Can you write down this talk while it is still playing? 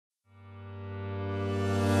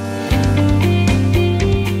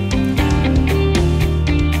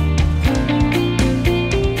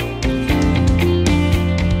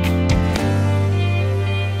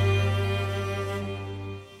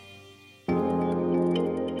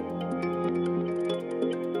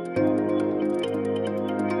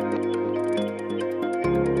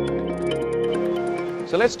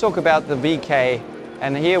So let's talk about the VK,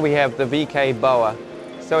 and here we have the VK Boa.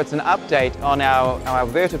 So it's an update on our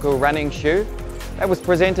vertical running shoe. That was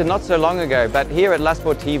presented not so long ago, but here at La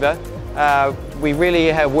Sportiva, we really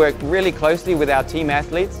have worked really closely with our team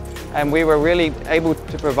athletes, and we were really able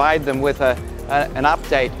to provide them with an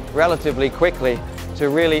update relatively quickly to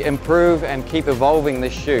really improve and keep evolving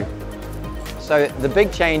this shoe. So the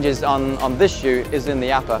big changes on this shoe is in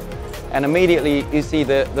the upper, and immediately you see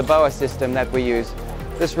the Boa system that we use.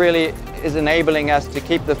 This really is enabling us to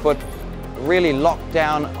keep the foot really locked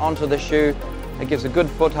down onto the shoe. It gives a good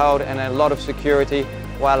foothold and a lot of security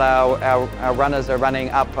while our runners are running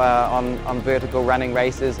up on vertical running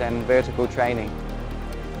races and vertical training.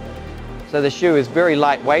 So the shoe is very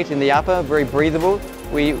lightweight in the upper, very breathable.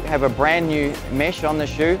 We have a brand new mesh on the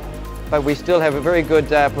shoe, but we still have a very good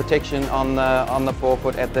protection on the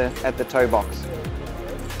forefoot at the toe box.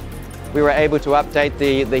 We were able to update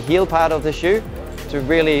the heel part of the shoe to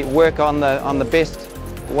really work on the best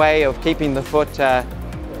way of keeping the foot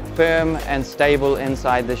firm and stable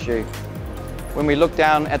inside the shoe. When we look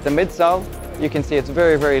down at the midsole, you can see it's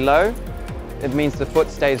very, very low. It means the foot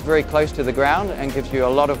stays very close to the ground and gives you a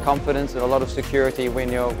lot of confidence and a lot of security when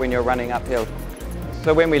you're running uphill.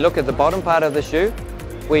 So when we look at the bottom part of the shoe,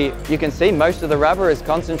 you can see most of the rubber is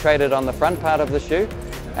concentrated on the front part of the shoe,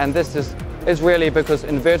 and this is really because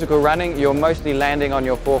in vertical running you're mostly landing on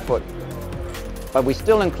your forefoot. But we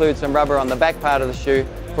still include some rubber on the back part of the shoe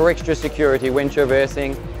for extra security when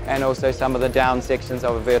traversing and also some of the down sections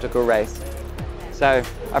of a vertical race. So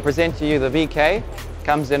I present to you the VK.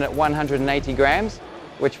 Comes in at 180 grams,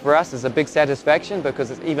 which for us is a big satisfaction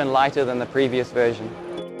because it's even lighter than the previous version.